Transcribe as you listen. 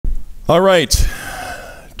All right,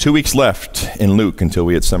 2 weeks left in Luke until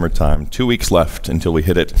we hit summertime. 2 weeks left until we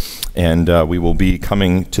hit it, and we will be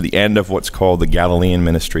coming to the end of what's called the Galilean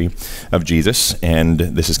ministry of Jesus, and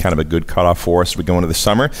this is kind of a good cutoff for us as we go into the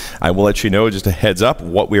summer. I will let you know, just a heads up,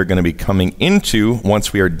 what we are going to be coming into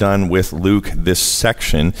once we are done with Luke, this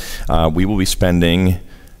section. We will be spending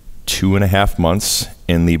 2.5 months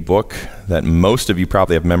in the book that most of you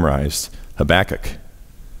probably have memorized, Habakkuk.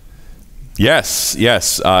 Yes.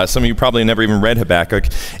 Some of you probably never even read Habakkuk,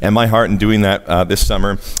 and my heart in doing that this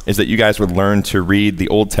summer is that you guys would learn to read the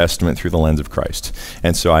Old Testament through the lens of Christ.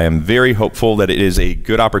 And so I am very hopeful that it is a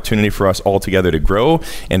good opportunity for us all together to grow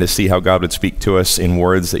and to see how God would speak to us in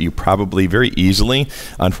words that you probably very easily,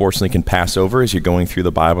 unfortunately, can pass over as you're going through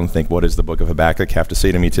the Bible and think, what does the book of Habakkuk have to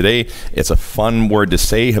say to me today? It's a fun word to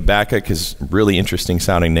say. Habakkuk is a really interesting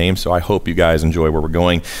sounding name, so I hope you guys enjoy where we're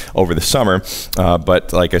going over the summer.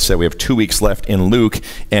 But like I said, we have 2 weeks left in Luke,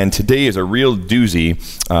 and today is a real doozy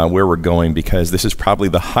where we're going, because this is probably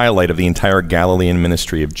the highlight of the entire Galilean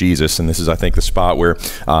ministry of Jesus, and this is, I think, the spot where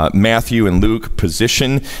Matthew and Luke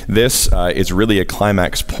position this. It's really a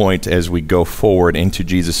climax point as we go forward into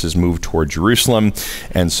Jesus's move toward Jerusalem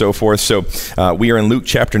and so forth. So we are in Luke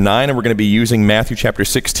chapter 9, and we're going to be using Matthew chapter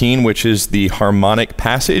 16, which is the harmonic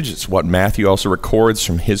passage. It's what Matthew also records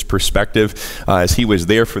from his perspective as he was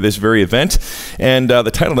there for this very event, and the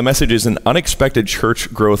title of the message is An Unexpected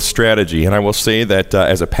Church Growth Strategy. And I will say that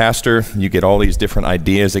as a pastor, you get all these different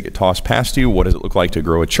ideas that get tossed past you. What does it look like to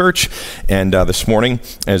grow a church? And this morning,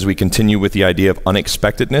 as we continue with the idea of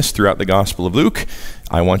unexpectedness throughout the Gospel of Luke,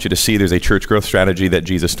 I want you to see there's a church growth strategy that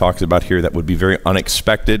Jesus talks about here that would be very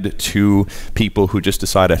unexpected to people who just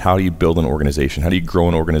decided, how do you build an organization? How do you grow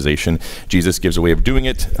an organization? Jesus gives a way of doing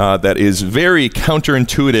it that is very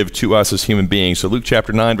counterintuitive to us as human beings. So Luke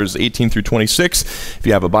chapter 9, verses 18 through 26. If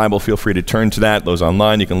you have a Bible, feel free to turn to that. Those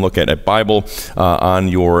online, you can look at a Bible on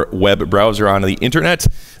your web browser on the internet.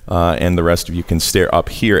 And the rest of you can stare up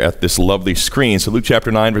here at this lovely screen. So Luke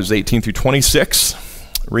chapter 9, verses 18 through 26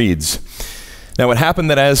 reads, "Now it happened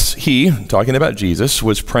that as he," talking about Jesus,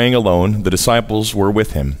 "was praying alone, the disciples were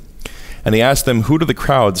with him. And he asked them, 'Who do the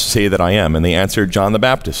crowds say that I am?' And they answered, 'John the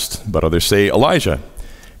Baptist, but others say Elijah,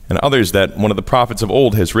 and others that one of the prophets of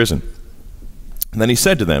old has risen.' And then he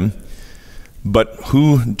said to them, 'But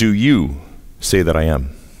who do you say that I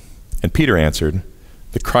am?' And Peter answered,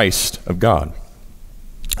 'The Christ of God.'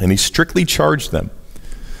 And he strictly charged them.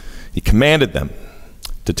 He commanded them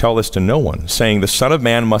to tell this to no one, saying, 'The Son of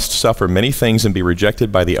Man must suffer many things and be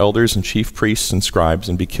rejected by the elders and chief priests and scribes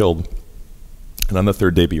and be killed, and on the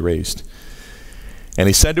third day be raised.' And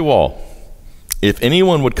he said to all, 'If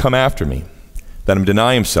anyone would come after me, let him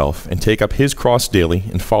deny himself and take up his cross daily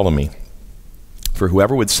and follow me. For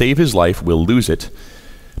whoever would save his life will lose it,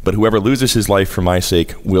 but whoever loses his life for my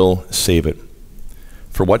sake will save it.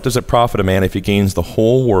 For what does it profit a man if he gains the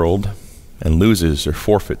whole world and loses or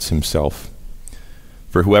forfeits himself?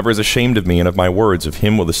 For whoever is ashamed of me and of my words, of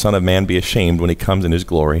him will the Son of Man be ashamed when he comes in his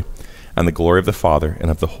glory, and the glory of the Father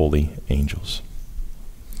and of the holy angels."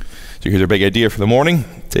 So here's our big idea for the morning.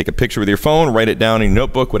 Take a picture with your phone, write it down in your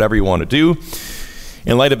notebook, whatever you want to do.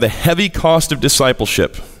 In light of the heavy cost of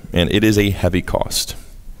discipleship, and it is a heavy cost,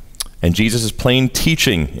 and Jesus' plain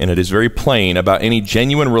teaching, and it is very plain, about any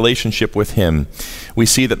genuine relationship with him, we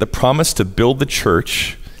see that the promise to build the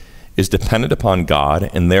church is dependent upon God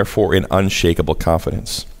and therefore in unshakable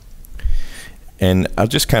confidence. And I'll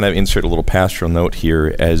just kind of insert a little pastoral note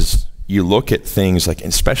here. As you look at things like,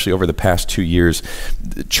 especially over the past 2 years,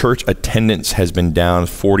 church attendance has been down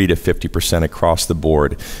 40 to 50% across the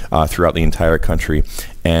board throughout the entire country.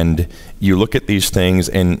 And you look at these things,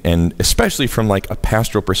 and especially from like a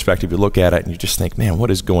pastoral perspective, you look at it and you just think, man, what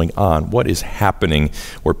is going on? What is happening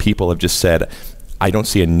where people have just said, I don't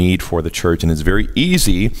see a need for the church. And it's very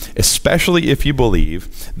easy, especially if you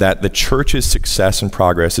believe that the church's success and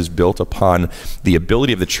progress is built upon the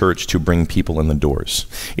ability of the church to bring people in the doors.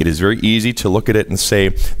 It is very easy to look at it and say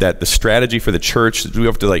that the strategy for the church, we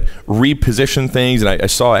have to like reposition things. And I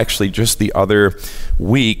saw actually just the other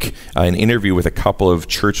week an interview with a couple of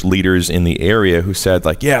church leaders in the area who said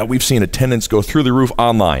like, yeah, we've seen attendance go through the roof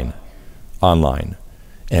online.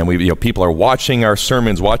 And people are watching our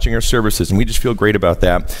sermons, watching our services, and we just feel great about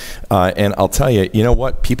that. And I'll tell you, you know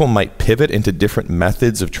what? People might pivot into different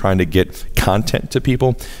methods of trying to get content to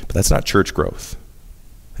people, but that's not church growth.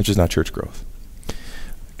 That's just not church growth.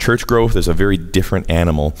 Church growth is a very different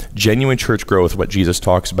animal. Genuine church growth, what Jesus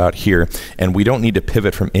talks about here, and we don't need to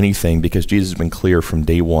pivot from anything because Jesus has been clear from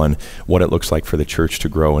day one what it looks like for the church to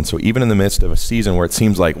grow. And so even in the midst of a season where it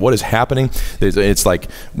seems like what is happening, it's like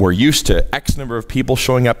we're used to X number of people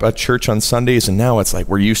showing up at church on Sundays, and now it's like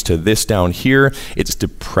we're used to this down here. It's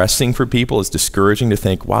depressing for people. It's discouraging to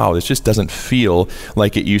think, wow, this just doesn't feel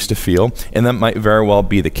like it used to feel. And that might very well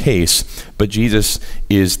be the case, but Jesus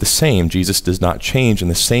is the same. Jesus does not change in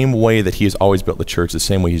the same way that he has always built the church, the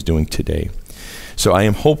same way he's doing today. So I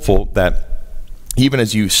am hopeful that even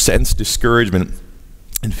as you sense discouragement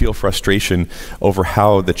and feel frustration over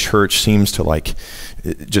how the church seems to like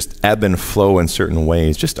just ebb and flow in certain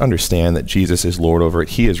ways, just understand that Jesus is Lord over it.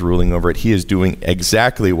 He is ruling over it. He is doing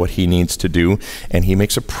exactly what he needs to do, and he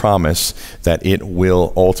makes a promise that it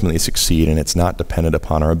will ultimately succeed, and it's not dependent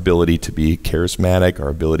upon our ability to be charismatic, our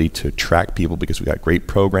ability to attract people because we got great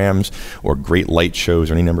programs or great light shows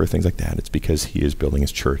or any number of things like that. It's because he is building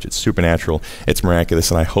his church. It's supernatural, it's miraculous,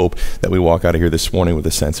 and I hope that we walk out of here this morning with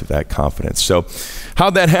a sense of that confidence. So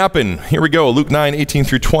how'd that happen? Here we go, Luke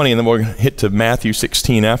 9:18-20, and then we'll hit to Matthew 16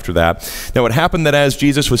 after that. Now it happened that as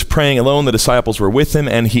Jesus was praying alone, the disciples were with him,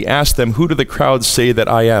 and he asked them, "Who do the crowds say that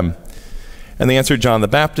I am?" And they answered, "John the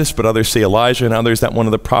Baptist, but others say Elijah, and others that one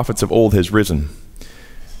of the prophets of old has risen."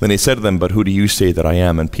 Then he said to them, "But who do you say that I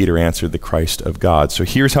am?" And Peter answered, "The Christ of God." So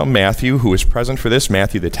here's how Matthew, who was present for this,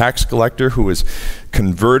 Matthew the tax collector, who was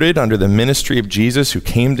converted under the ministry of Jesus, who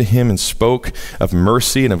came to him and spoke of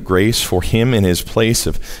mercy and of grace for him in his place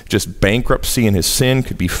of just bankruptcy and his sin,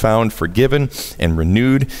 could be found forgiven and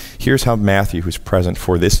renewed. Here's how Matthew, who's present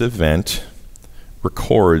for this event,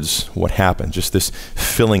 records what happened, just this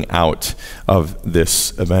filling out of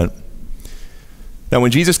this event. Now,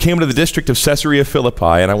 when Jesus came to the district of Caesarea Philippi,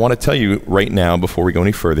 and I want to tell you right now before we go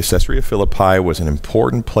any further, Caesarea Philippi was an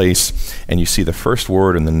important place, and you see the first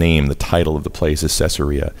word in the name, the title of the place is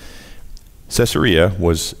Caesarea. Caesarea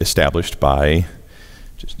was established by,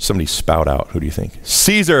 somebody spout out, who do you think?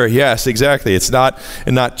 Caesar, yes, exactly. It's not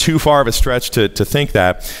too far of a stretch to think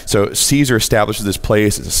that. So Caesar establishes this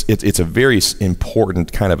place. It's a very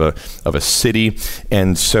important kind of a city,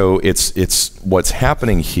 and so it's what's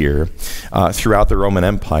happening here throughout the Roman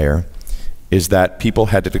Empire is that people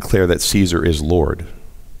had to declare that Caesar is Lord.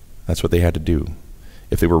 That's what they had to do.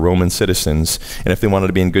 If they were Roman citizens, and if they wanted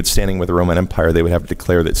to be in good standing with the Roman Empire, they would have to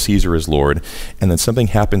declare that Caesar is Lord. And then something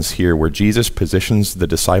happens here where Jesus positions the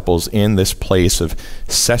disciples in this place of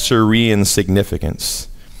Caesarean significance,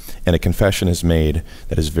 and a confession is made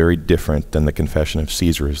that is very different than the confession of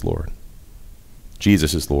Caesar is Lord.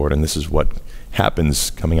 Jesus is Lord, and this is what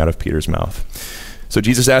happens coming out of Peter's mouth. So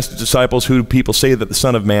Jesus asked the disciples, "Who do people say that the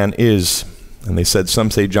Son of Man is?" And they said,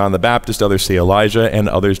 "Some say John the Baptist, others say Elijah, and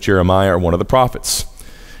others Jeremiah or one of the prophets."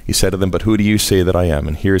 He said to them, "But who do you say that I am?"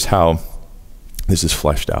 And here's how this is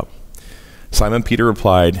fleshed out. Simon Peter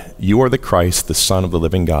replied, "You are the Christ, the Son of the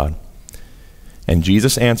living God." And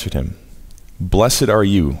Jesus answered him, "Blessed are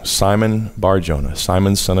you, Simon Bar-Jonah,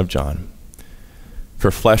 Simon son of John.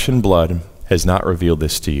 For flesh and blood has not revealed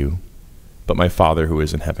this to you, but my Father who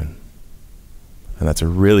is in heaven." And that's a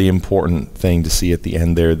really important thing to see at the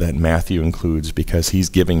end there that Matthew includes, because he's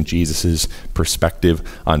giving Jesus' perspective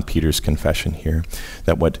on Peter's confession here.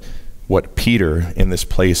 That what Peter, in this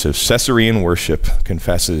place of Caesarean worship,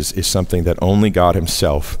 confesses is something that only God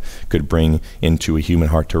himself could bring into a human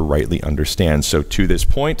heart to rightly understand. So to this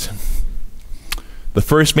point, the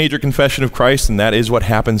first major confession of Christ, and that is what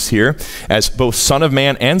happens here, as both Son of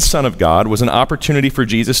Man and Son of God, was an opportunity for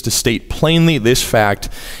Jesus to state plainly this fact: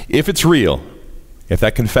 if it's real, if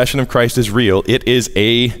that confession of Christ is real, it is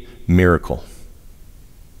a miracle.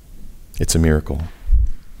 It's a miracle.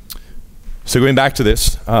 So going back to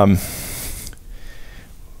this,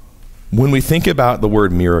 when we think about the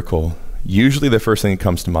word miracle, usually the first thing that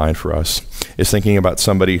comes to mind for us is thinking about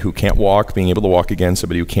somebody who can't walk being able to walk again,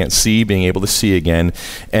 somebody who can't see being able to see again.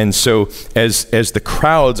 And so as the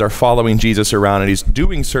crowds are following Jesus around and he's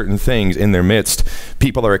doing certain things in their midst,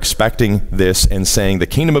 people are expecting this and saying the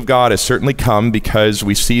kingdom of God has certainly come because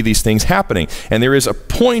we see these things happening. And there is a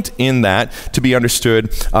point in that to be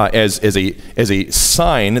understood as a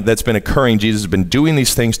sign that's been occurring. Jesus has been doing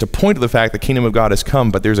these things to point to the fact the kingdom of God has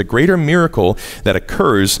come, but there's a greater miracle that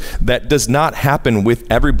occurs that does not happen with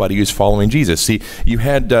everybody who's following Jesus. See, you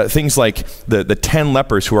had things like the 10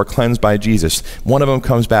 lepers who are cleansed by Jesus. One of them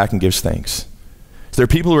comes back and gives thanks. So there are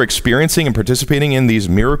people who are experiencing and participating in these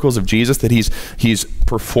miracles of Jesus, that he's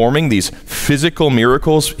performing these physical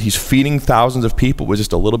miracles. He's feeding thousands of people with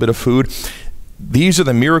just a little bit of food. These are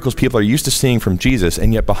the miracles people are used to seeing from Jesus,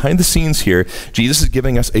 and yet behind the scenes here, Jesus is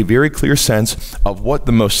giving us a very clear sense of what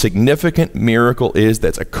the most significant miracle is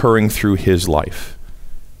that's occurring through his life.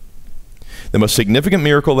 The most significant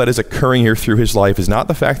miracle that is occurring here through his life is not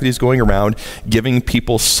the fact that he's going around giving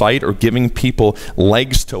people sight or giving people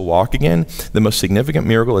legs to walk again. The most significant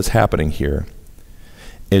miracle that's happening here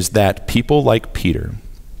is that people like Peter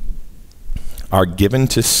are given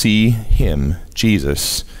to see him,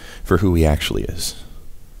 Jesus, for who he actually is.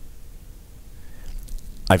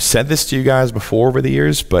 I've said this to you guys before over the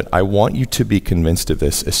years, but I want you to be convinced of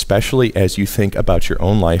this, especially as you think about your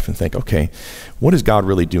own life and think, okay, what is God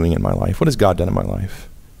really doing in my life? What has God done in my life?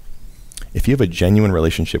 If you have a genuine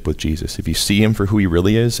relationship with Jesus, if you see him for who he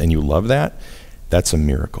really is and you love that, that's a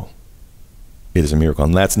miracle. It is a miracle.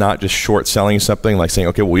 And that's not just short selling something like saying,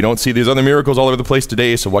 okay, well, we don't see these other miracles all over the place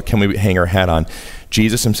today, so what can we hang our hat on?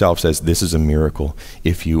 Jesus himself says, this is a miracle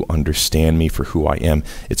if you understand me for who I am.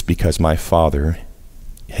 It's because my Father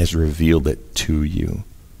has revealed it to you.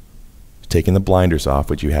 He's taken the blinders off,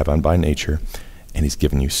 which you have on by nature, and he's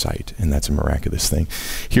given you sight, and that's a miraculous thing.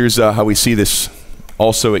 Here's how we see this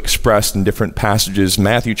also expressed in different passages.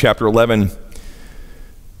 Matthew chapter 11.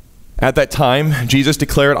 At that time, Jesus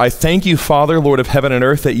declared, I thank you, Father, Lord of heaven and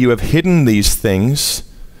earth, that you have hidden these things.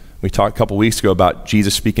 We talked a couple weeks ago about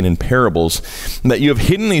Jesus speaking in parables, that you have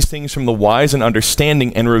hidden these things from the wise and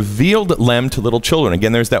understanding and revealed them to little children.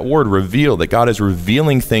 Again, there's that word, reveal, that God is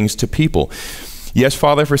revealing things to people. Yes,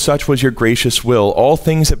 Father, for such was your gracious will. All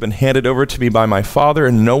things have been handed over to me by my Father,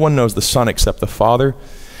 and no one knows the Son except the Father,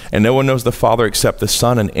 and no one knows the Father except the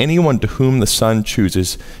Son, and anyone to whom the Son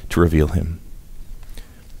chooses to reveal him.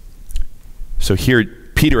 So here,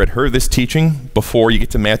 Peter had heard this teaching before you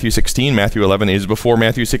get to Matthew 16. Matthew 11 is before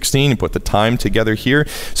Matthew 16. You put the time together here.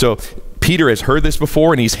 So Peter has heard this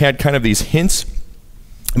before, and he's had kind of these hints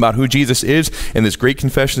about who Jesus is, and this great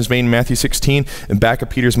confession is made in Matthew 16. And back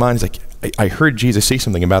of Peter's mind, he's like, I heard Jesus say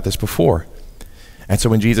something about this before. And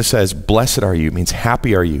so when Jesus says, blessed are you, it means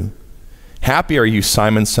happy are you. Happy are you,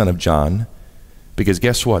 Simon, son of John, because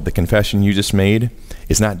guess what? The confession you just made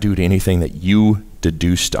is not due to anything that you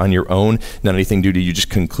deduced on your own, not anything due to you just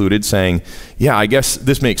concluded saying, yeah, I guess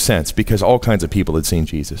this makes sense, because all kinds of people had seen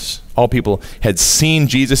Jesus. All people had seen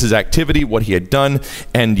Jesus' activity, what he had done,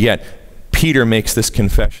 and yet Peter makes this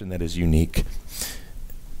confession that is unique.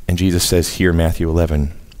 And Jesus says here, Matthew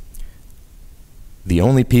 11, the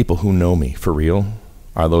only people who know me for real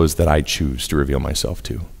are those that I choose to reveal myself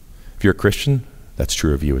to. If you're a Christian, that's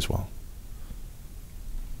true of you as well.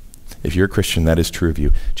 If you're a Christian, that is true of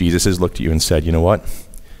you. Jesus has looked at you and said, you know what?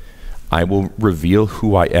 I will reveal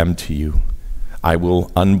who I am to you. I will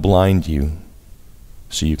unblind you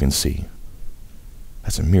so you can see.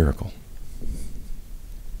 That's a miracle.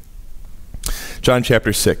 John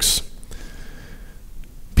chapter 6.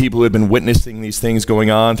 People who had been witnessing these things going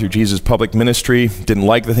on through Jesus' public ministry didn't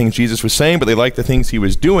like the things Jesus was saying, but they liked the things he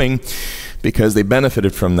was doing because they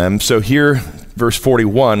benefited from them. So here, verse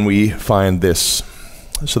 41, we find this.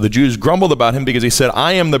 So the Jews grumbled about him because he said,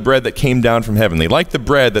 I am the bread that came down from heaven. They liked the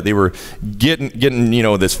bread that they were getting, you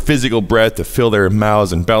know, this physical bread to fill their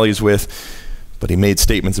mouths and bellies with. But he made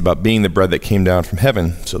statements about being the bread that came down from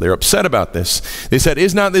heaven. So they're upset about this. They said,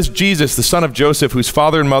 is not this Jesus, the son of Joseph, whose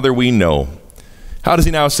father and mother we know? How does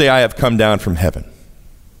he now say, I have come down from heaven?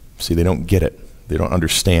 See, they don't get it. They don't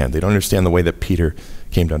understand. They don't understand the way that Peter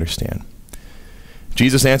came to understand.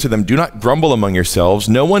 Jesus answered them, do not grumble among yourselves.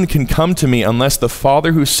 No one can come to me unless the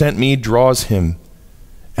Father who sent me draws him,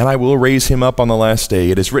 and I will raise him up on the last day.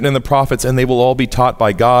 It is written in the prophets, and they will all be taught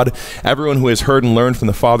by God. Everyone who has heard and learned from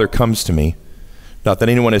the Father comes to me. Not that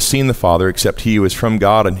anyone has seen the Father except he who is from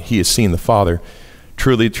God, and he has seen the Father.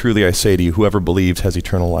 Truly, truly, I say to you, whoever believes has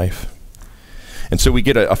eternal life. And so we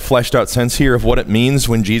get a fleshed out sense here of what it means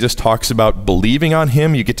when Jesus talks about believing on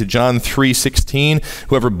him. You get to John 3:16,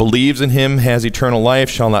 whoever believes in him has eternal life,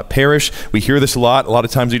 shall not perish. We hear this a lot. A lot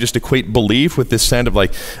of times we just equate belief with this sense of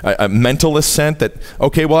like a mental assent that,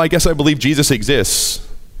 okay, well, I guess I believe Jesus exists.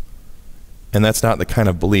 And that's not the kind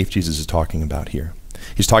of belief Jesus is talking about here.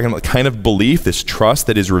 He's talking about the kind of belief, this trust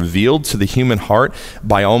that is revealed to the human heart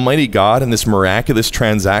by Almighty God in this miraculous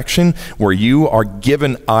transaction where you are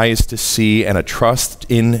given eyes to see and a trust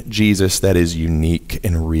in Jesus that is unique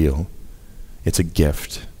and real. It's a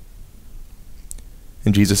gift.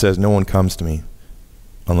 And Jesus says, no one comes to me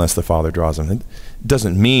unless the Father draws them. It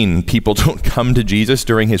doesn't mean people don't come to Jesus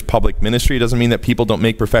during his public ministry. It doesn't mean that people don't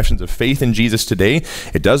make professions of faith in Jesus today.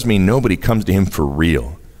 It does mean nobody comes to him for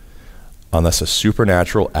real unless a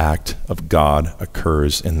supernatural act of God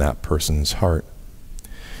occurs in that person's heart.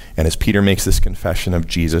 And as Peter makes this confession of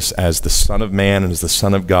Jesus as the Son of Man and as the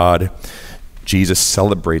Son of God, Jesus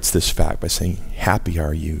celebrates this fact by saying, happy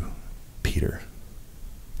are you, Peter.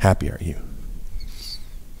 Happy are you.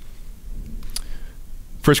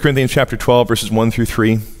 1 Corinthians chapter 12, verses 1 through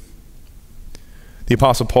 3. The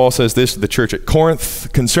Apostle Paul says this to the church at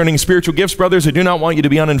Corinth, concerning spiritual gifts, brothers, I do not want you to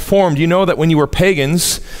be uninformed. You know that when you were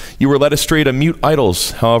pagans, you were led astray to mute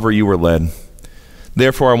idols, however you were led.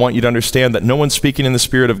 Therefore, I want you to understand that no one speaking in the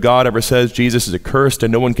Spirit of God ever says Jesus is accursed, and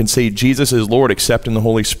no one can say Jesus is Lord except in the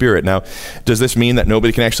Holy Spirit. Now, does this mean that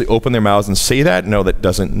nobody can actually open their mouths and say that? No, that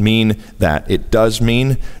doesn't mean that. It does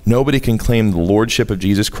mean nobody can claim the Lordship of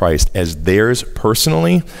Jesus Christ as theirs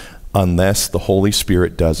personally unless the Holy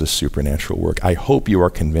Spirit does a supernatural work. I hope you are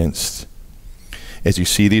convinced as you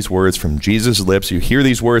see these words from Jesus' lips, you hear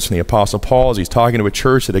these words from the Apostle Paul as he's talking to a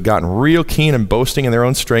church that had gotten real keen and boasting in their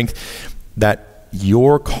own strength, that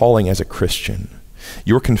your calling as a Christian,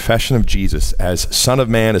 your confession of Jesus as Son of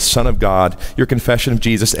Man, as Son of God, your confession of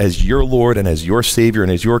Jesus as your Lord and as your Savior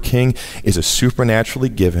and as your King is a supernaturally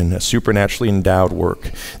given, a supernaturally endowed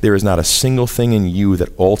work. There is not a single thing in you that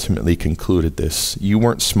ultimately concluded this. You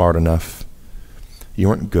weren't smart enough. You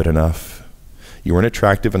weren't good enough. You weren't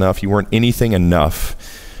attractive enough. You weren't anything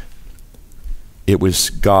enough. It was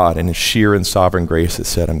God in his sheer and sovereign grace that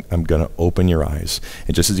said, I'm going to open your eyes.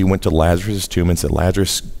 And just as he went to Lazarus' tomb and said,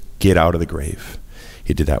 Lazarus, get out of the grave,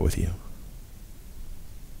 he did that with you.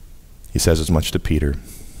 He says as much to Peter.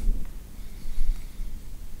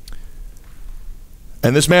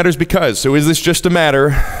 And this matters because, so is this just a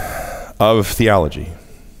matter of theology?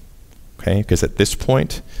 Okay, because at this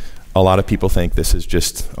point, a lot of people think this is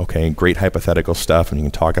just, okay, great hypothetical stuff, and you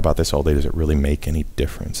can talk about this all day. Does it really make any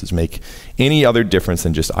difference? Does it make any other difference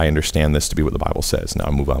than just, I understand this to be what the Bible says. Now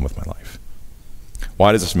I'll move on with my life.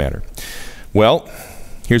 Why does this matter? Well,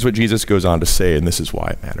 here's what Jesus goes on to say, and this is why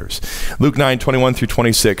it matters. Luke 9:21 through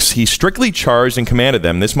 26, he strictly charged and commanded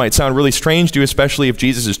them. This might sound really strange to you, especially if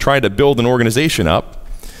Jesus is trying to build an organization up.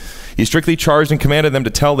 He strictly charged and commanded them to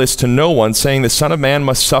tell this to no one, saying, the Son of Man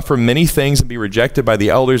must suffer many things and be rejected by the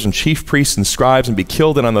elders and chief priests and scribes and be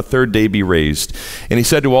killed and on the third day be raised. And he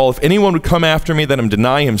said to all, if anyone would come after me, let him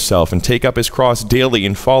deny himself and take up his cross daily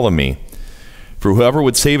and follow me. For whoever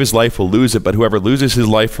would save his life will lose it, but whoever loses his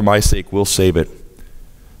life for my sake will save it.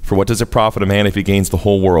 For what does it profit a man if he gains the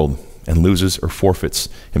whole world and loses or forfeits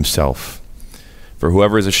himself? For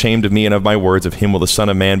whoever is ashamed of me and of my words, of him will the Son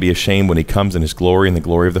of Man be ashamed when he comes in his glory and the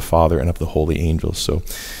glory of the Father and of the holy angels. So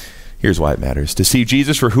here's why it matters. To see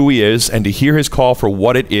Jesus for who he is and to hear his call for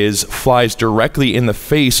what it is flies directly in the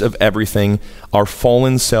face of everything our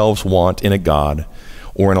fallen selves want in a God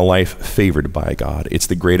or in a life favored by God. It's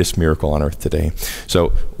the greatest miracle on earth today. So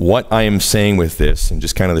what I am saying with this, and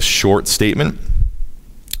just kind of the short statement,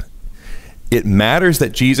 it matters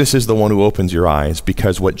that Jesus is the one who opens your eyes,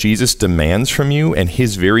 because what Jesus demands from you and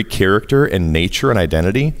his very character and nature and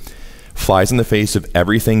identity flies in the face of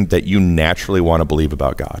everything that you naturally want to believe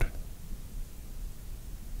about God.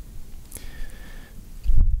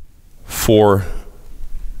 For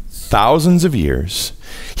thousands of years,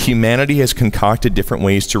 humanity has concocted different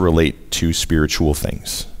ways to relate to spiritual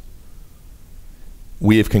things.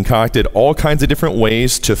 We have concocted all kinds of different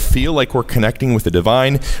ways to feel like we're connecting with the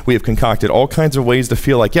divine. We have concocted all kinds of ways to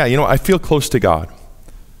feel like, yeah, you know, I feel close to God.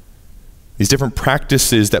 These different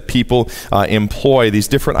practices that people employ, these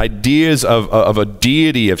different ideas of a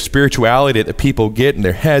deity, of spirituality that people get in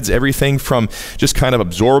their heads, everything from just kind of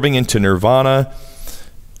absorbing into nirvana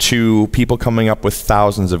to people coming up with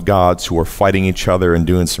thousands of gods who are fighting each other and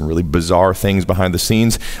doing some really bizarre things behind the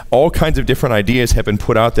scenes. All kinds of different ideas have been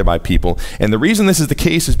put out there by people. And the reason this is the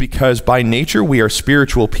case is because by nature we are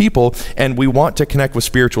spiritual people and we want to connect with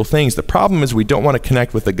spiritual things. The problem is we don't want to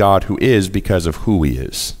connect with the God who is because of who he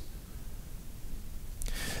is.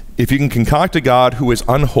 If you can concoct a God who is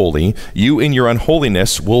unholy, you in your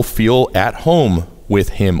unholiness will feel at home with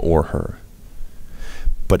him or her.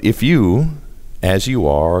 But if you, as you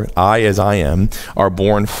are, I as I am, are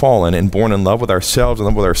born fallen and born in love with ourselves and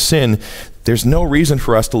in love with our sin, there's no reason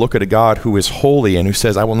for us to look at a God who is holy and who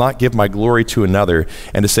says, I will not give my glory to another,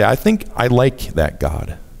 and to say, I think I like that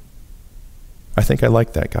God. I think I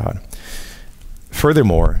like that God.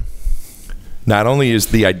 Furthermore, not only is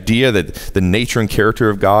the idea that the nature and character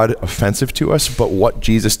of God offensive to us, but what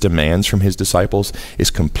Jesus demands from his disciples is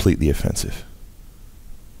completely offensive.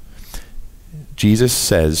 Jesus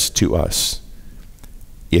says to us,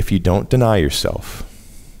 if you don't deny yourself,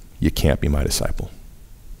 you can't be my disciple.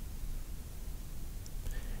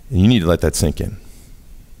 And you need to let that sink in.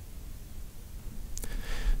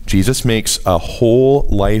 Jesus makes a whole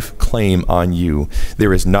life claim on you.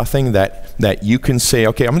 There is nothing that you can say,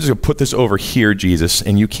 okay, I'm just going to put this over here, Jesus,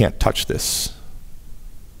 and you can't touch this.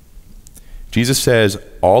 Jesus says,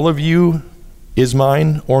 all of you is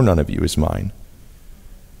mine or none of you is mine.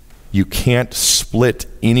 You can't split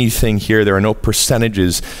anything here. There are no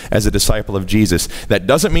percentages as a disciple of Jesus. That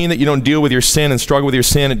doesn't mean that you don't deal with your sin and struggle with your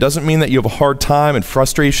sin. It doesn't mean that you have a hard time and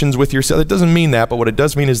frustrations with yourself. It doesn't mean that, but what it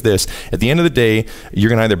does mean is this. At the end of the day, you're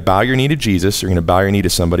going to either bow your knee to Jesus or you're going to bow your knee to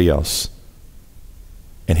somebody else.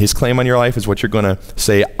 And his claim on your life is what you're going to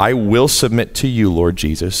say, I will submit to you, Lord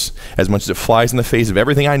Jesus, as much as it flies in the face of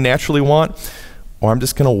everything I naturally want, or I'm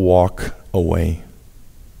just going to walk away.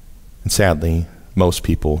 And sadly, most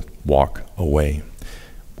people walk away,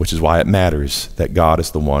 which is why it matters that God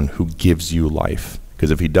is the one who gives you life.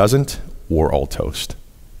 Because if he doesn't, we're all toast.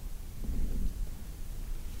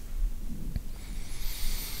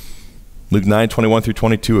 Luke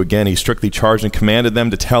 9:21-22, again, he strictly charged and commanded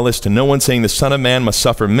them to tell this to no one, saying, the Son of Man must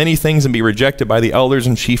suffer many things and be rejected by the elders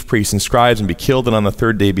and chief priests and scribes and be killed and on the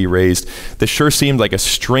third day be raised. This sure seemed like a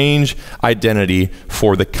strange identity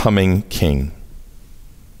for the coming king.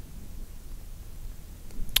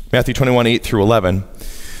 Matthew 21:8-11.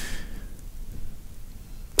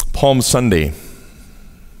 Palm Sunday.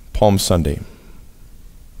 Palm Sunday.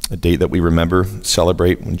 A date that we remember,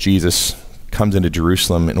 celebrate when Jesus comes into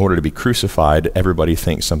Jerusalem in order to be crucified. Everybody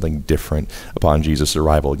thinks something different upon Jesus'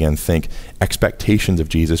 arrival. Again, think expectations of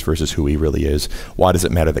Jesus versus who he really is. Why does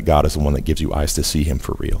it matter that God is the one that gives you eyes to see him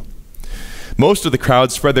for real? Most of the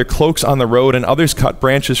crowd spread their cloaks on the road, and others cut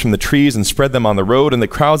branches from the trees and spread them on the road. And the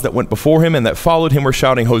crowds that went before him and that followed him were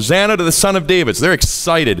shouting, Hosanna to the Son of David. So they're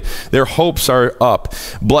excited. Their hopes are up.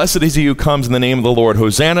 Blessed is he who comes in the name of the Lord.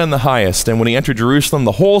 Hosanna in the highest. And when he entered Jerusalem,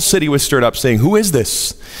 the whole city was stirred up, saying, who is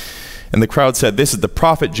this? And the crowd said, this is the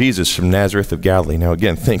prophet Jesus from Nazareth of Galilee. Now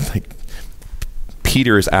again, think like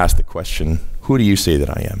Peter is asked the question, who do you say that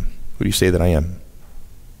I am? Who do you say that I am?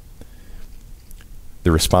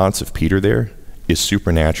 The response of Peter there is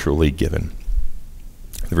supernaturally given.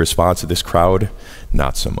 The response of this crowd,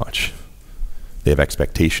 not so much. They have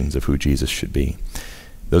expectations of who Jesus should be.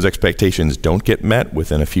 Those expectations don't get met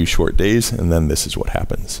within a few short days, and then this is what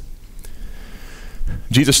happens.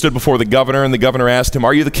 Jesus stood before the governor, and the governor asked him,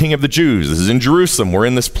 are you the king of the Jews? This is in Jerusalem. We're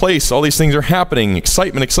in this place. All these things are happening.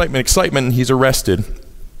 Excitement, excitement, excitement. And he's arrested.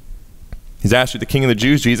 He's asked, you the king of the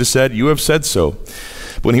Jews? Jesus said, you have said so.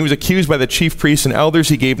 But when he was accused by the chief priests and elders,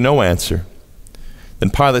 he gave no answer. Then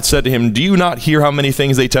Pilate said to him, do you not hear how many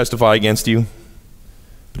things they testify against you?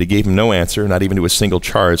 But he gave him no answer, not even to a single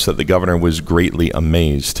charge, so that the governor was greatly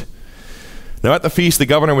amazed. Now at the feast, the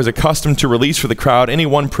governor was accustomed to release for the crowd any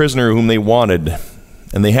one prisoner whom they wanted.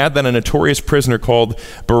 And they had then a notorious prisoner called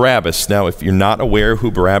Barabbas. Now, if you're not aware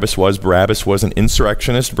who Barabbas was an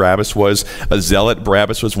insurrectionist. Barabbas was a zealot.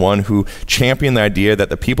 Barabbas was one who championed the idea that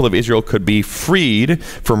the people of Israel could be freed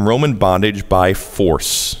from Roman bondage by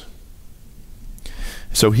force.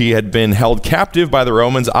 So he had been held captive by the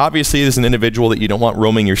Romans. Obviously, this is an individual that you don't want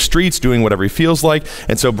roaming your streets, doing whatever he feels like.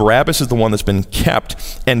 And so Barabbas is the one that's been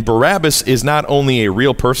kept. And Barabbas is not only a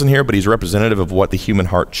real person here, but he's representative of what the human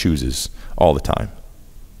heart chooses all the time.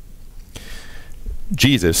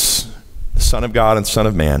 Jesus, the Son of God and Son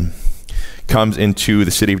of Man, comes into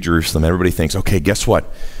the city of Jerusalem. Everybody thinks, okay, guess what?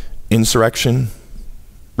 Insurrection,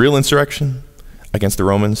 real insurrection against the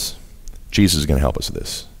Romans. Jesus is going to help us with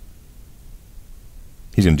this.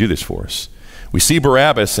 He's going to do this for us. We see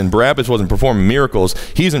Barabbas, and Barabbas wasn't performing miracles.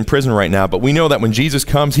 He's in prison right now, but we know that when Jesus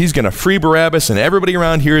comes, he's going to free Barabbas, and everybody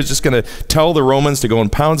around here is just going to tell the Romans to go and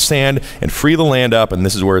pound sand and free the land up, and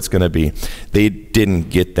this is where it's going to be. They didn't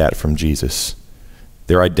get that from Jesus.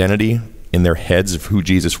 Their identity in their heads of who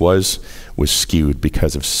Jesus was skewed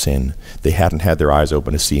because of sin. They hadn't had their eyes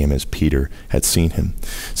open to see him as Peter had seen him.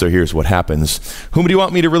 So here's what happens. Whom do you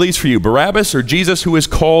want me to release for you, Barabbas or Jesus, who is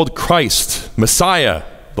called Christ, Messiah,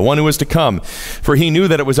 the one who is to come? For he knew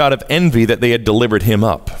that it was out of envy that they had delivered him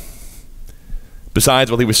up.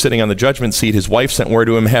 Besides, while he was sitting on the judgment seat, his wife sent word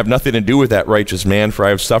to him, have nothing to do with that righteous man, for I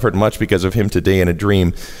have suffered much because of him today in a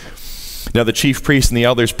dream. Now the chief priests and the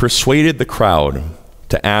elders persuaded the crowd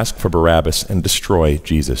to ask for Barabbas and destroy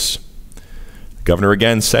Jesus. The governor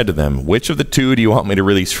again said to them, which of the two do you want me to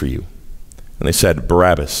release for you? And they said,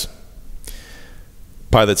 Barabbas.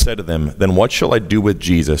 Pilate said to them, then what shall I do with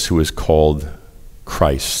Jesus, who is called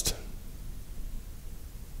Christ?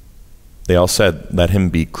 They all said, let him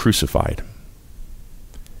be crucified. And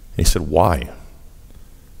he said, why?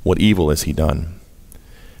 What evil has he done?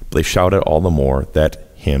 But they shouted all the more that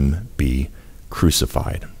him be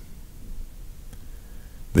crucified.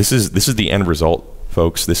 This is the end result,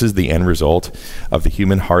 folks. This is the end result of the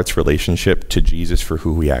human heart's relationship to Jesus for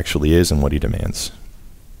who he actually is and what he demands.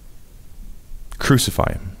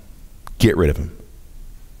 Crucify him. Get rid of him.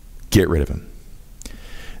 Get rid of him.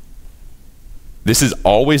 This is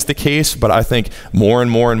always the case, but I think more and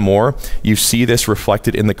more and more, you see this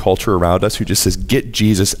reflected in the culture around us who just says, get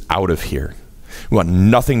Jesus out of here. We want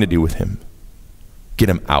nothing to do with him. Get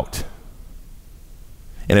him out.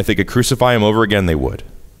 And if they could crucify him over again, they would.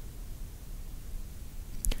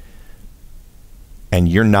 And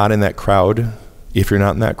you're not in that crowd, if you're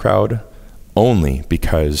not in that crowd, only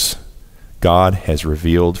because God has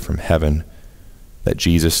revealed from heaven that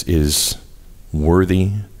Jesus is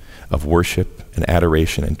worthy of worship and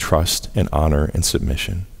adoration and trust and honor and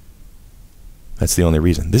submission. That's the only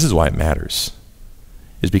reason. This is why it matters.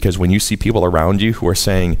 Is because when you see people around you who are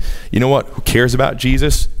saying, you know what, who cares about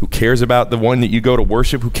Jesus? Who cares about the one that you go to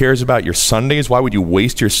worship? Who cares about your Sundays? Why would you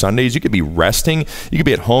waste your Sundays? You could be resting. You could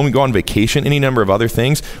be at home, go on vacation, any number of other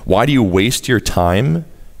things. Why do you waste your time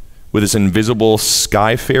with this invisible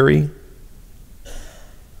sky fairy?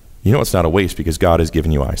 You know it's not a waste because God has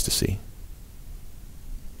given you eyes to see.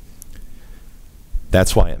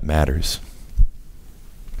 That's why it matters.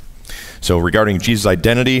 So regarding Jesus'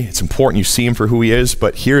 identity, it's important you see him for who he is,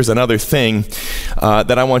 but here's another thing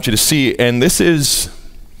that I want you to see, and this is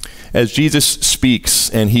as Jesus speaks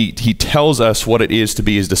and he tells us what it is to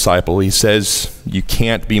be his disciple. He says, you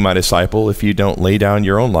can't be my disciple if you don't lay down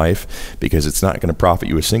your own life, because it's not going to profit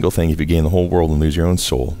you a single thing if you gain the whole world and lose your own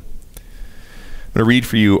soul. I'm going to read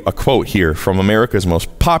for you a quote here from America's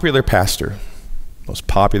most popular pastor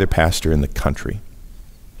in the country,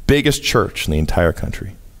 biggest church in the entire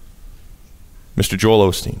country, Mr. Joel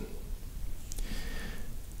Osteen.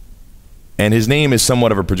 And his name is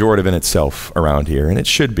somewhat of a pejorative in itself around here, and it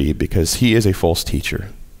should be, because he is a false teacher.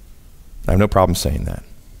 I have no problem saying that.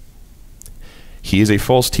 He is a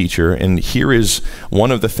false teacher, and here is one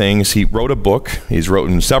of the things. He wrote a book. He's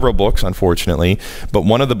written several books, unfortunately, but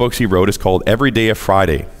one of the books he wrote is called Every Day a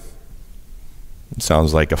Friday. It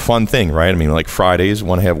sounds like a fun thing, right? I mean, like Fridays,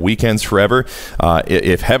 want to have weekends forever.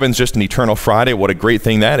 If heaven's just an eternal Friday, what a great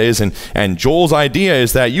thing that is. And Joel's idea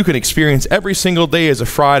is that you can experience every single day as a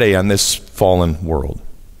Friday on this fallen world.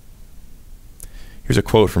 Here's a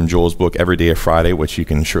quote from Joel's book, Every Day a Friday, which you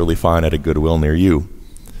can surely find at a Goodwill near you.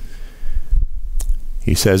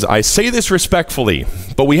 He says, I say this respectfully,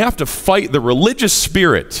 but we have to fight the religious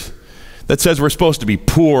spirit that says we're supposed to be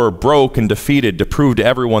poor, broke, and defeated to prove to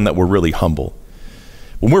everyone that we're really humble.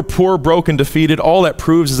 When we're poor, broke, and defeated, all that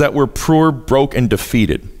proves is that we're poor, broke, and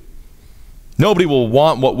defeated. Nobody will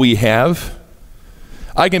want what we have.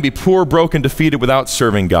 I can be poor, broke, and defeated without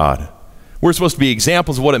serving God. We're supposed to be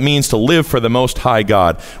examples of what it means to live for the Most High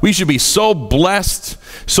God. We should be so blessed,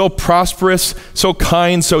 so prosperous, so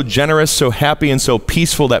kind, so generous, so happy, and so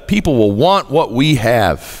peaceful that people will want what we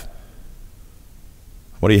have.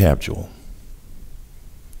 What do you have, Joel?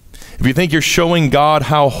 If you think you're showing God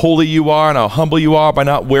how holy you are and how humble you are by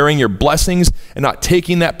not wearing your blessings and not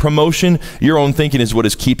taking that promotion, your own thinking is what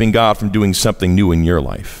is keeping God from doing something new in your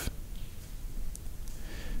life.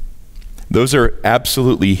 Those are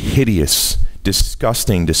absolutely hideous,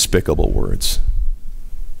 disgusting, despicable words.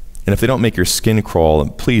 And if they don't make your skin crawl,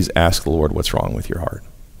 please ask the Lord what's wrong with your heart.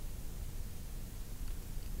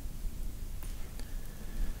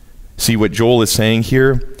 See, what Joel is saying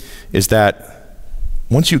here is that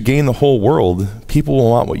once you gain the whole world, people will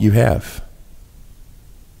want what you have.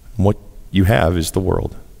 And what you have is the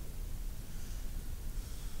world.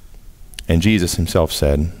 And Jesus himself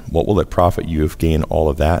said, what will it profit you if you gain all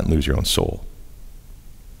of that and lose your own soul?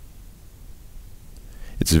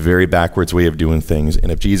 It's a very backwards way of doing things.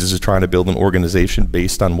 And if Jesus is trying to build an organization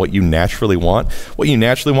based on what you naturally want, what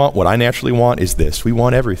I naturally want is this. We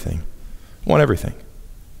want everything. We want everything.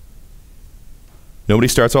 Nobody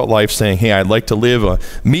starts out life saying, hey, I'd like to live a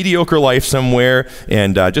mediocre life somewhere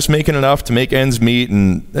and just making enough to make ends meet.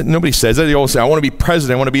 And nobody says that. They all say, I want to be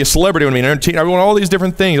president. I want to be a celebrity. I want to be an entertainer. I want all these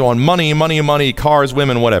different things. I want money, money, money, cars,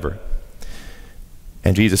 women, whatever.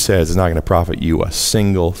 And Jesus says it's not going to profit you a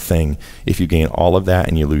single thing if you gain all of that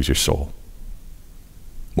and you lose your soul.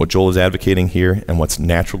 What Joel is advocating here and what's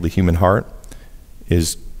natural to the human heart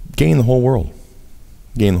is gain the whole world.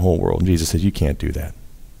 Gain the whole world. And Jesus says you can't do that.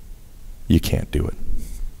 You can't do it.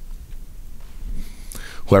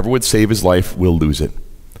 Whoever would save his life will lose it,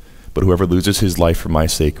 but whoever loses his life for my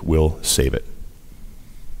sake will save it.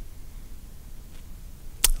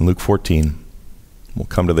 In Luke 14, we'll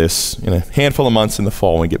come to this in a handful of months in the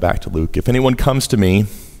fall when we get back to Luke. If anyone comes to me,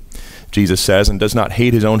 Jesus says, and does not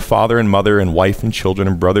hate his own father and mother and wife and children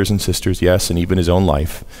and brothers and sisters, yes, and even his own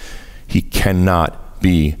life, he cannot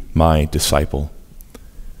be my disciple.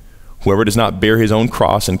 Whoever does not bear his own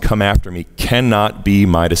cross and come after me cannot be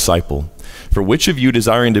my disciple. For which of you,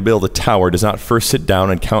 desiring to build a tower, does not first sit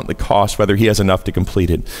down and count the cost, whether he has enough to complete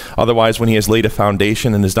it? Otherwise, when he has laid a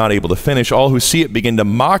foundation and is not able to finish, all who see it begin to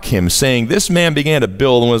mock him, saying, this man began to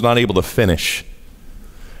build and was not able to finish.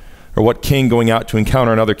 Or what king going out to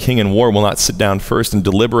encounter another king in war will not sit down first and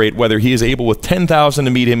deliberate whether he is able with 10,000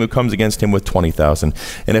 to meet him who comes against him with 20,000?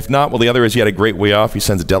 And if not, while the other is yet a great way off, he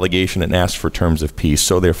sends a delegation and asks for terms of peace.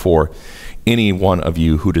 So therefore, any one of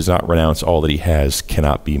you who does not renounce all that he has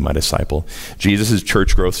cannot be my disciple. Jesus'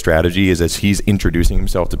 church growth strategy is, as he's introducing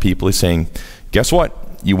himself to people, he's saying, guess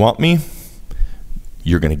what? You want me?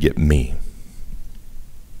 You're going to get me.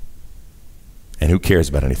 And who cares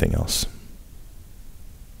about anything else?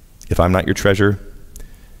 If I'm not your treasure,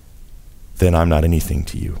 then I'm not anything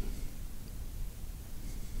to you.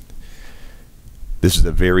 This is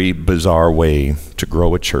a very bizarre way to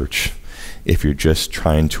grow a church if you're just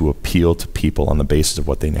trying to appeal to people on the basis of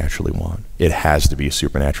what they naturally want. It has to be a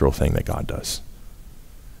supernatural thing that God does.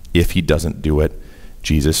 If he doesn't do it,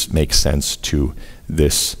 Jesus makes sense to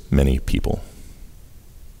this many people.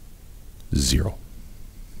 Zero.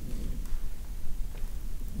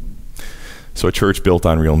 So a church built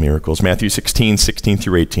on real miracles. Matthew 16, 16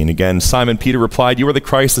 through 18. Again, Simon Peter replied, you are the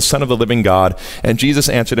Christ, the Son of the living God. And Jesus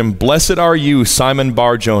answered him, blessed are you, Simon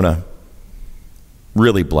Bar-Jonah.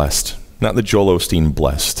 Really blessed. Not the Joel Osteen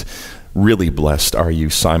blessed. Really blessed are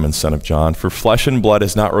you, Simon, son of John. For flesh and blood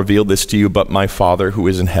has not revealed this to you, but my Father who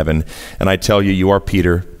is in heaven. And I tell you, you are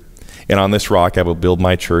Peter. And on this rock I will build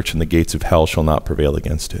my church, and the gates of hell shall not prevail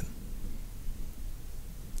against it.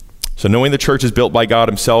 So knowing the church is built by God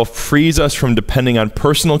himself frees us from depending on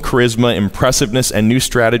personal charisma, impressiveness, and new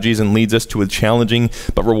strategies, and leads us to a challenging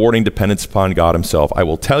but rewarding dependence upon God himself. I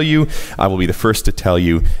will tell you, I will be the first to tell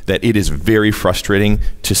you, that it is very frustrating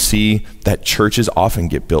to see that churches often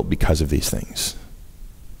get built because of these things.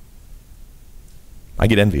 I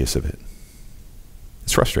get envious of it.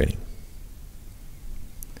 It's frustrating.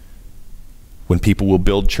 When people will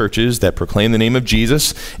build churches that proclaim the name of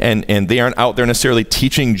Jesus, and they aren't out there necessarily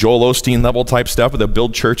teaching Joel Osteen level type stuff, but they'll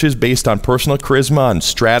build churches based on personal charisma and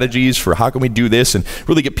strategies for how can we do this and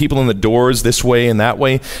really get people in the doors this way and that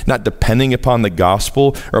way, not depending upon the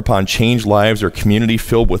gospel or upon changed lives or community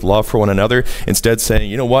filled with love for one another. Instead saying,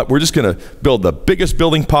 you know what, we're just going to build the biggest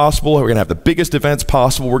building possible. We're going to have the biggest events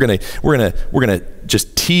possible. We're going to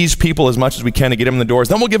just tease people as much as we can to get them in the doors.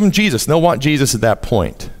 Then we'll give them Jesus. And they'll want Jesus at that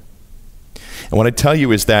point. And what I tell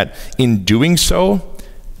you is that in doing so,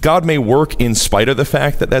 God may work in spite of the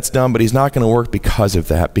fact that that's done, but he's not going to work because of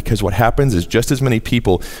that. Because what happens is just as many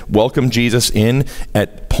people welcome Jesus in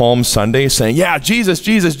at Palm Sunday saying, yeah, Jesus,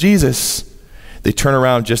 Jesus, Jesus. They turn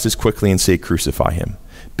around just as quickly and say, crucify him,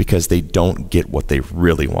 because they don't get what they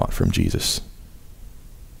really want from Jesus,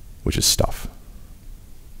 which is stuff.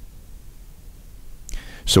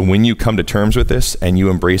 So when you come to terms with this and you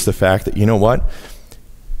embrace the fact that, you know what?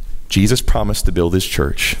 Jesus promised to build his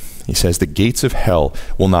church. He says the gates of hell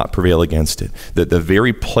will not prevail against it. That the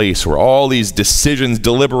very place where all these decisions,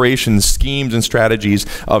 deliberations, schemes, and strategies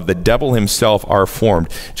of the devil himself are formed,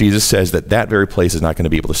 Jesus says that that very place is not going to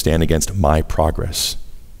be able to stand against my progress.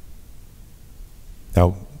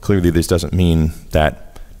 Now, clearly this doesn't mean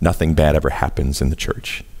that nothing bad ever happens in the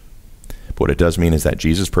church. But what it does mean is that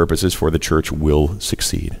Jesus' purposes for the church will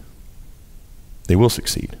succeed. They will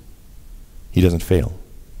succeed. He doesn't fail.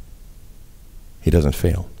 He doesn't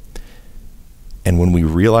fail. And when we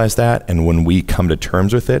realize that and when we come to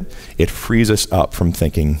terms with it, it frees us up from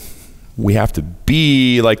thinking we have to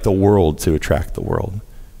be like the world to attract the world.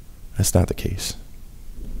 That's not the case.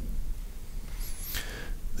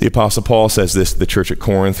 The Apostle Paul says this to the church at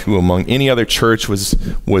Corinth, who among any other church was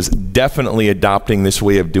definitely adopting this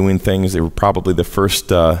way of doing things. They were probably the first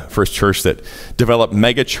church that developed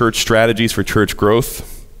mega church strategies for church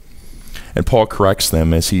growth. And Paul corrects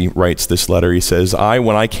them as he writes this letter. He says, I,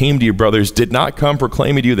 when I came to you, brothers, did not come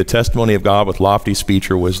proclaiming to you the testimony of God with lofty speech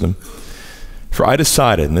or wisdom. For I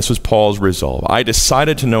decided, and this was Paul's resolve, I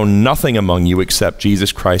decided to know nothing among you except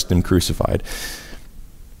Jesus Christ and him crucified.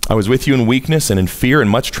 I was with you in weakness and in fear and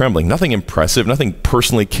much trembling. Nothing impressive, nothing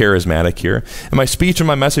personally charismatic here. And my speech and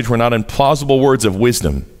my message were not in plausible words of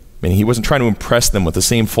wisdom. I mean, he wasn't trying to impress them with the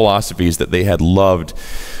same philosophies that they had loved,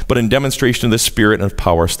 but in demonstration of the Spirit and of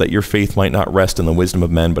power, so that your faith might not rest in the wisdom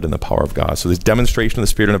of men, but in the power of God. So this demonstration of the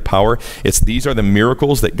Spirit and of power, these are the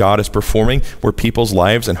miracles that God is performing, where people's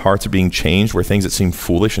lives and hearts are being changed, where things that seem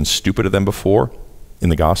foolish and stupid to them before in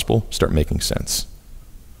the gospel start making sense.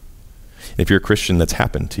 And if you're a Christian, that's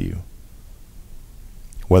happened to you,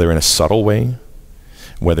 whether in a subtle way,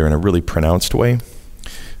 whether in a really pronounced way,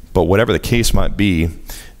 but whatever the case might be,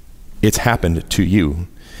 It's happened to you.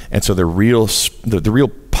 And so the real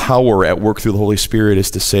power at work through the Holy Spirit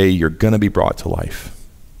is to say you're going to be brought to life.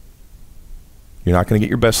 You're not going to get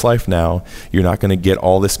your best life now. You're not going to get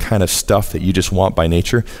all this kind of stuff that you just want by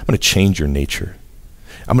nature. I'm going to change your nature.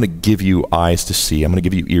 I'm going to give you eyes to see. I'm going to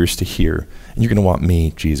give you ears to hear. And you're going to want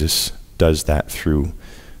me. Jesus does that through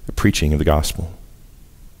the preaching of the gospel.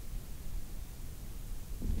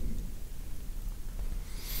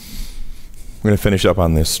 We're going to finish up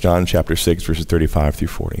on this. John chapter 6, verses 35 through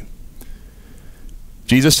 40.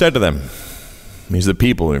 Jesus said to them, these are the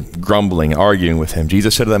people grumbling, arguing with him.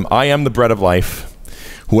 Jesus said to them, I am the bread of life.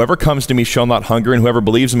 Whoever comes to me shall not hunger, and whoever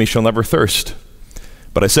believes in me shall never thirst.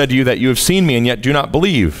 But I said to you that you have seen me and yet do not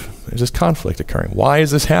believe. There's this conflict occurring. Why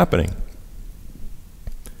is this happening?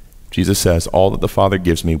 Jesus says, all that the Father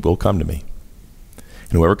gives me will come to me.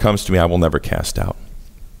 And whoever comes to me I will never cast out.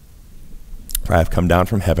 For I have come down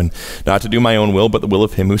from heaven, not to do my own will, but the will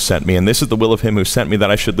of him who sent me. And this is the will of him who sent me,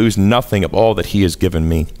 that I should lose nothing of all that he has given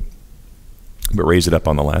me, but raise it up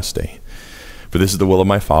on the last day. For this is the will of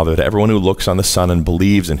my Father, that everyone who looks on the Son and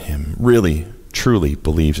believes in him, really, truly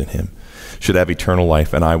believes in him, should have eternal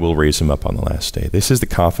life, and I will raise him up on the last day. This is the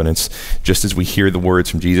confidence, just as we hear the words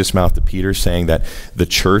from Jesus' mouth to Peter saying that the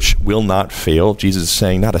church will not fail. Jesus is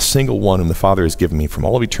saying, not a single one whom the Father has given me from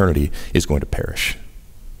all of eternity is going to perish.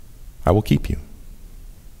 I will keep you.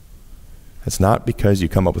 That's not because you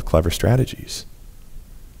come up with clever strategies.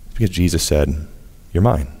 It's because Jesus said, you're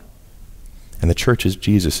mine. And the church is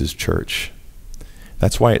Jesus' church.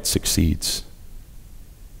 That's why it succeeds.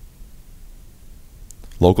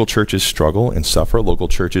 Local churches struggle and suffer. Local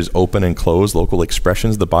churches open and close. Local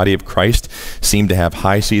expressions of the body of Christ seem to have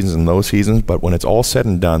high seasons and low seasons. But when it's all said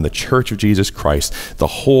and done, the church of Jesus Christ, the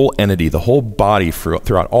whole entity, the whole body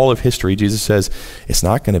throughout all of history, Jesus says, it's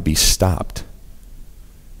not going to be stopped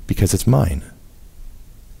because it's mine.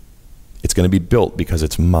 It's going to be built because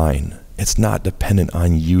it's mine. It's not dependent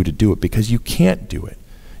on you to do it because you can't do it.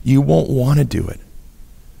 You won't want to do it.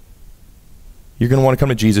 You're going to want to come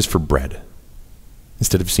to Jesus for bread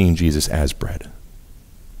instead of seeing Jesus as bread.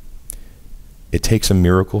 It takes a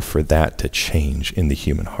miracle for that to change in the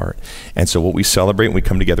human heart. And so what we celebrate when we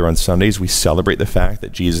come together on Sundays, we celebrate the fact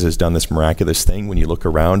that Jesus has done this miraculous thing. When you look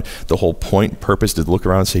around, the whole point and purpose is to look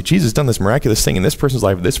around and say, Jesus has done this miraculous thing in this person's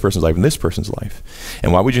life, this person's life, and this person's life.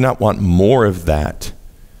 And why would you not want more of that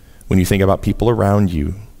when you think about people around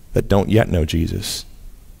you that don't yet know Jesus?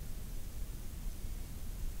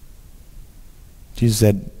 Jesus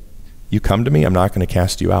said, you come to me, I'm not going to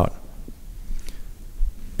cast you out.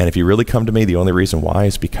 And if you really come to me, the only reason why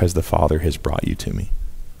is because the Father has brought you to me.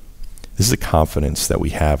 This is the confidence that we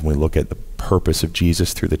have when we look at the purpose of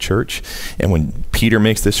Jesus through the church. And when Peter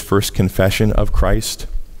makes this first confession of Christ,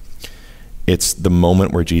 it's the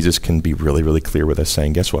moment where Jesus can be really, really clear with us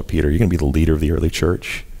saying, guess what, Peter? You're going to be the leader of the early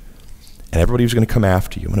church. And everybody who's going to come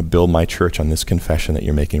after you, I'm going to build my church on this confession that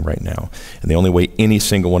you're making right now. And the only way any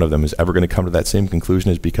single one of them is ever going to come to that same conclusion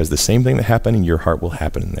is because the same thing that happened in your heart will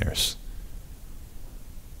happen in theirs.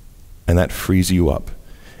 And that frees you up,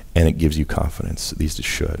 and it gives you confidence, at least it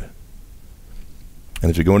should. And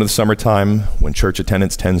as we go into the summertime, when church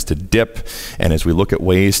attendance tends to dip, and as we look at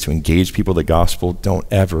ways to engage people with the gospel, don't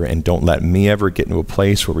let me ever get into a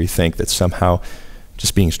place where we think that somehow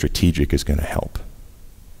just being strategic is going to help.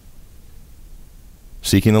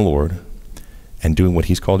 Seeking the Lord and doing what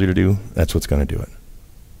he's called you to do, that's what's going to do it.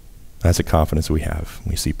 That's the confidence we have.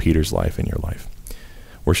 We see Peter's life in your life.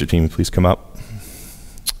 Worship team, please come up.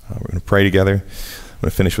 We're going to pray together. I'm going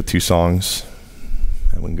to finish with 2 songs,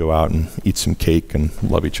 and we can go out and eat some cake and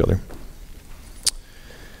love each other.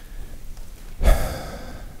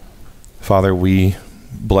 Father, we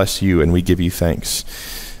bless you and we give you thanks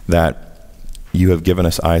that you have given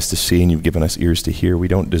us eyes to see and you've given us ears to hear. We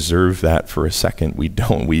don't deserve that for a second. We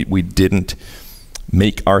don't. We didn't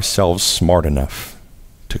make ourselves smart enough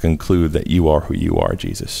to conclude that you are who you are,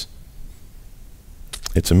 Jesus.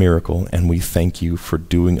 It's a miracle, and we thank you for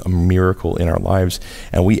doing a miracle in our lives.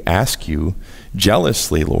 And we ask you,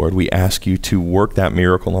 jealously, Lord, we ask you to work that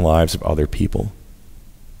miracle in the lives of other people.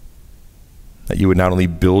 That you would not only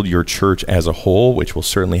build your church as a whole, which will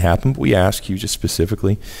certainly happen, but we ask you just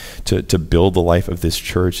specifically to build the life of this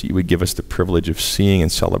church, that you would give us the privilege of seeing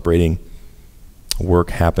and celebrating work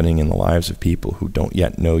happening in the lives of people who don't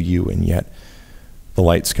yet know you, and yet the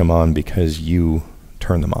lights come on because you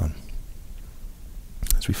turn them on.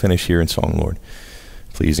 As we finish here in song, Lord,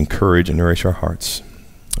 please encourage and nourish our hearts.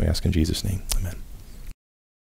 We ask in Jesus' name, amen.